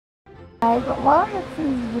Guys, welcome to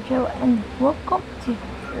this video and welcome to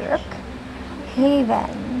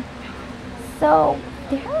Brookhaven. So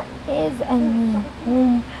there is a new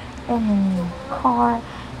home and a new car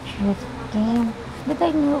to this game with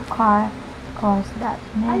a new car costs that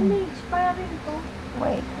many.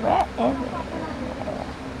 Wait, where is it?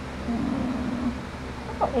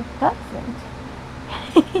 Oh, it doesn't.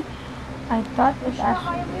 I thought it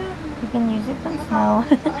actually you can use it on snow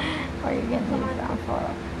or you can use it on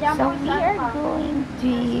photo. So we are going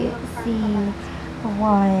to see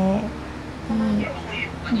what the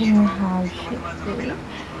new house should be,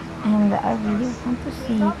 and I really want to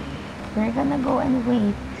see. We're gonna go and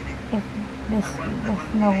wait if the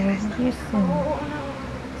snow is here soon.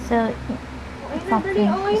 So it's something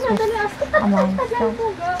is with a mine.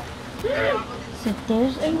 So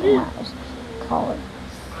there's a new house called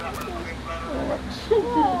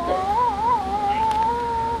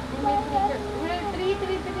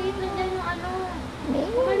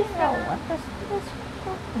what does this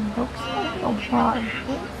look? It looks like a bar.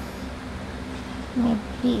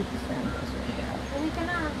 Maybe send this video.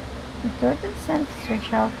 The 30 cents search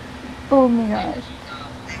out. Oh my gosh.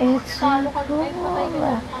 It's so cool. It's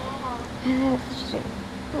so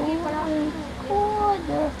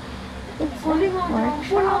cool. It's a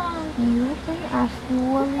workshop. You can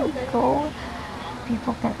actually go.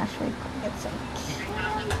 People can actually go get some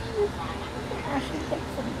actually get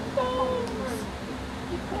some things.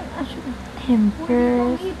 You can actually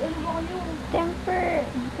temper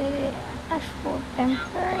the actual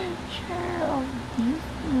temperature of these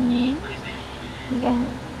things. You can,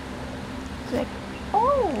 it's like,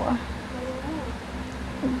 oh,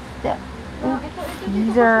 it's the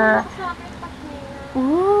freezer.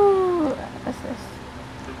 Ooh, what's this?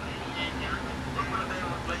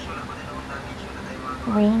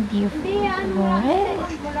 Reindeer food. What?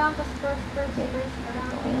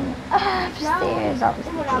 Upstairs,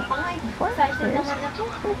 obviously. Before upstairs,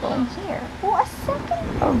 we're going here. Oh, a second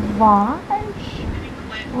garage.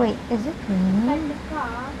 Wait, is it raining?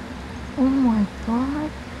 Oh my god.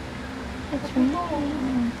 It's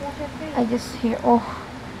raining. I just hear, oh.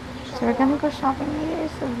 So we're gonna go shopping later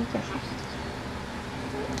so we can.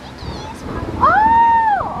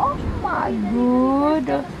 Oh my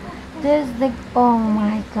god. Oh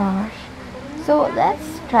my gosh. So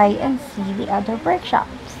let's try and see the other workshops.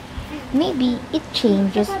 Maybe it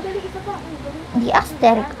changes the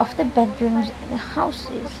aesthetic of the bedrooms and the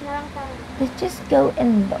houses. Let's just go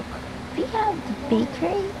and look. We have the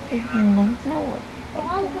bakery. If you don't know what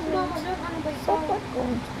so we're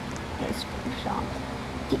going to the ice cream shop.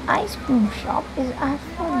 The ice cream shop is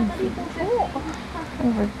actually pretty cool. And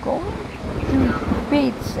we're going to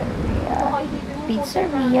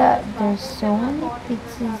Pizzeria. There's so many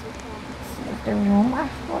pizzas. See if the room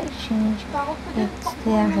actually changed. It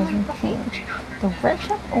still hasn't changed. The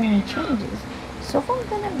workshop only changes. So we're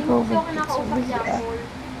gonna go with Pizzeria.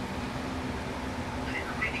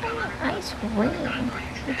 Ice cream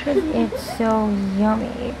because it's so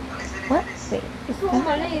yummy. What? Wait, is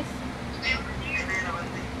that?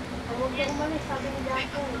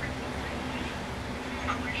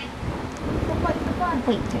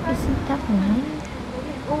 Wait, isn't that mine?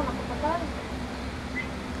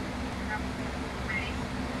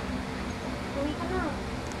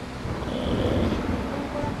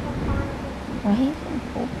 Why isn't it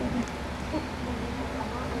open?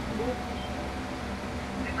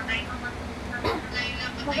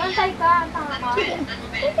 Magantay ka, tanga ka.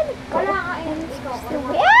 Wala nga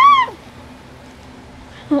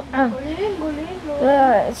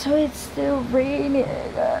eh. So it's still raining.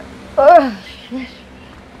 I'm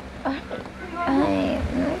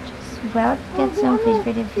just about to get some fish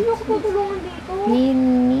for the fish. We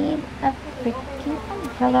need a freaking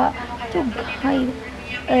umbrella to guide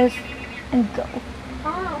us and go.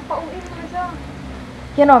 Pauwi mo na siya.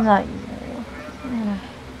 You know I'm not using it.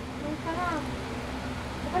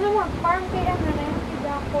 Alam mo, parang kay ano na yun, kay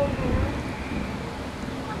Jaco na yun.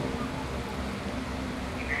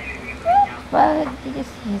 But you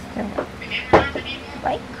just use the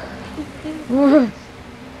bike.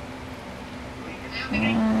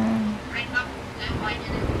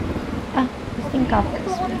 Just think of this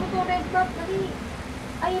one. Red dot, dali.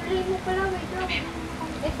 Ay, rin mo pala, wait lang.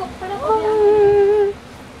 Ekok pala ko yan.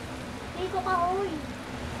 Iko ka, oy.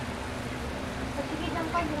 Sige, dyan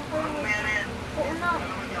ka, dyan ka. Oo na.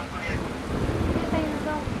 Sige, tayo na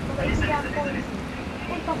daw. Pagkain si Jaco.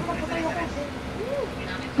 Uy, tapos na tayo ko.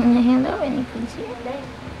 Can I handle anything here?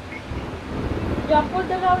 Jaco,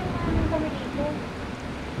 dalawin mo namin kami dito.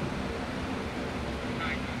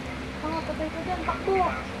 Patay ka dyan, takbo.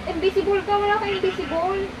 Invisible ka, wala ka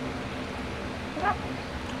invisible.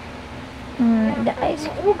 The ice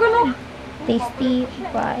cream tasty,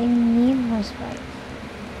 but I need more spice.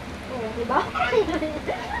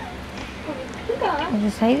 I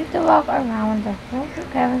decided to walk around the whole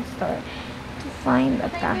Brookhaven store to find a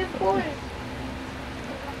cafe.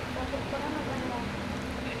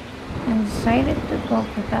 And decided to go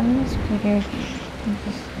for 10 minutes scooter and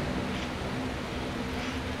just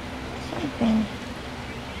something.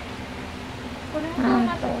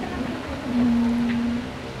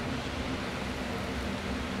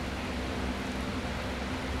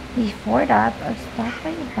 Before that, I stopped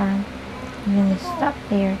by the bank and then I stopped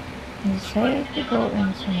there and decided to go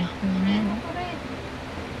into my phone.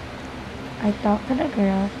 I talked to the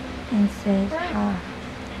girl and said, "Ah,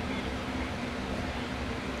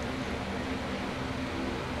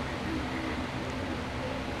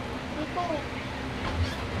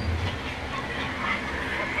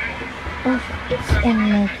 oh, it's in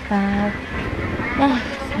my bag." Ah,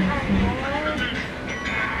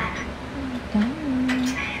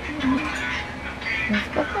 let's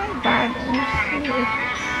put my bag in here.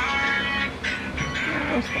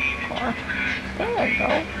 Where's the car? There we go.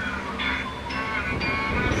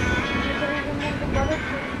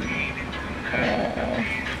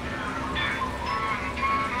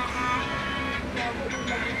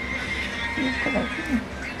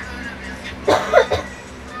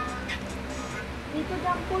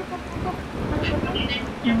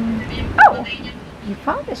 Oh, you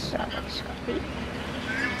found a Starbucks coffee.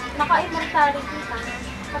 Naka-immortality ka.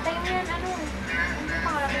 Patay mo yan, ano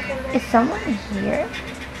pangalan ng kulay? Is someone here?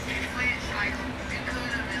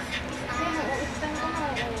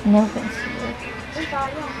 No one's here. Uy,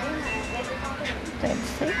 sayang. Ayun na. Edit ako. Let's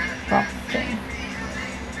say boxing.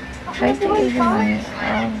 Try to use the money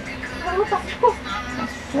of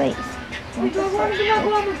this place. Uy, gawa, ano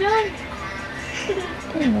ginagawa mo dyan?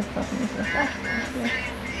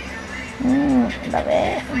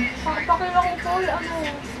 Labi. Pakipakila ko po, ano?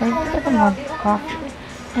 I took a mug of coffee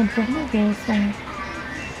and for me there's some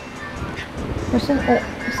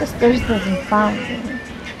sisters doesn't found me.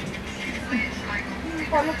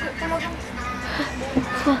 Talagang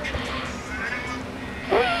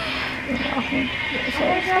So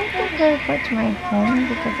I decided to go to my home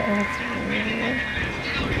because I was really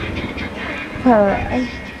well,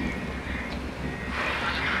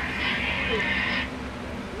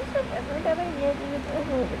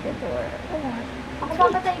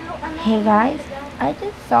 Hey guys, I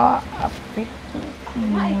just saw a freaking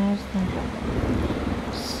nice thing.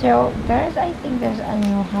 So I think there's a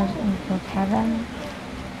new house in Brookhaven.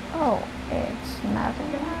 Oh, it's not a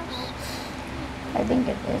house. I think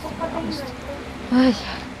it is a house.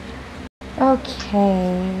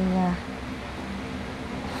 Okay.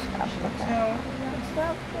 Stop looking.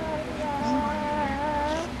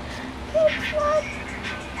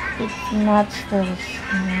 It's not still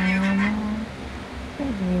normal.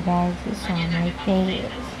 You guys saw my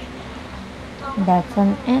face. That's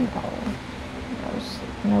an N-O.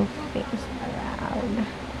 No face allowed.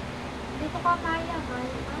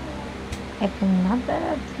 I cannot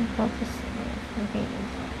let people to see my face.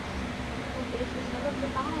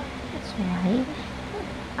 That's right.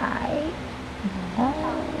 I love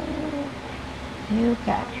you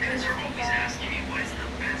guys. You guys are always asking me what is the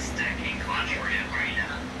best deck in Clash Royale right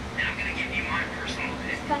now. And I'm gonna give you my personal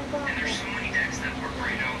pick. And there's so many decks that work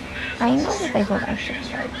right now with this. I know that I don't actually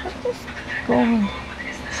like, but just going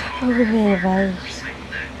over there, guys.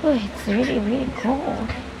 Oh, it's really, really cold.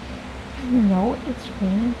 You know it's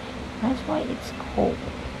raining. That's why it's cold.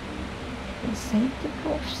 It's time to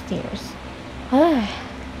go upstairs.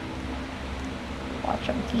 Watch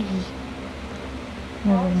on TV.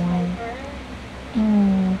 Never mind.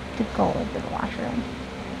 To go to the washroom.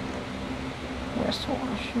 Where's the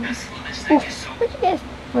washroom? Oh, but you guys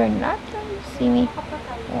were not going to see me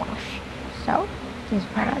wash. So, this is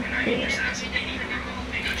what I did.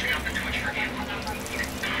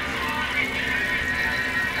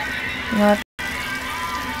 What?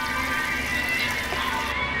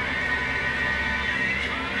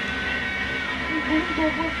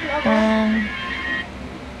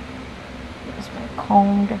 Here's my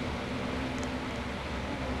comb.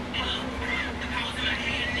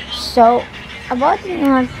 So, about the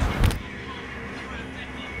knot,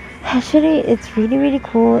 actually, it's really, really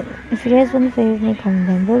cool. If you guys want to play with me, comment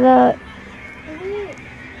down below.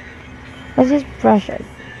 Let's just brush it.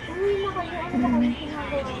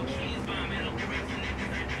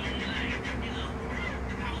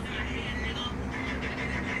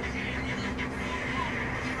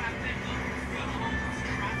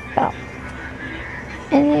 Oh.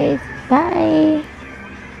 Anyways, bye.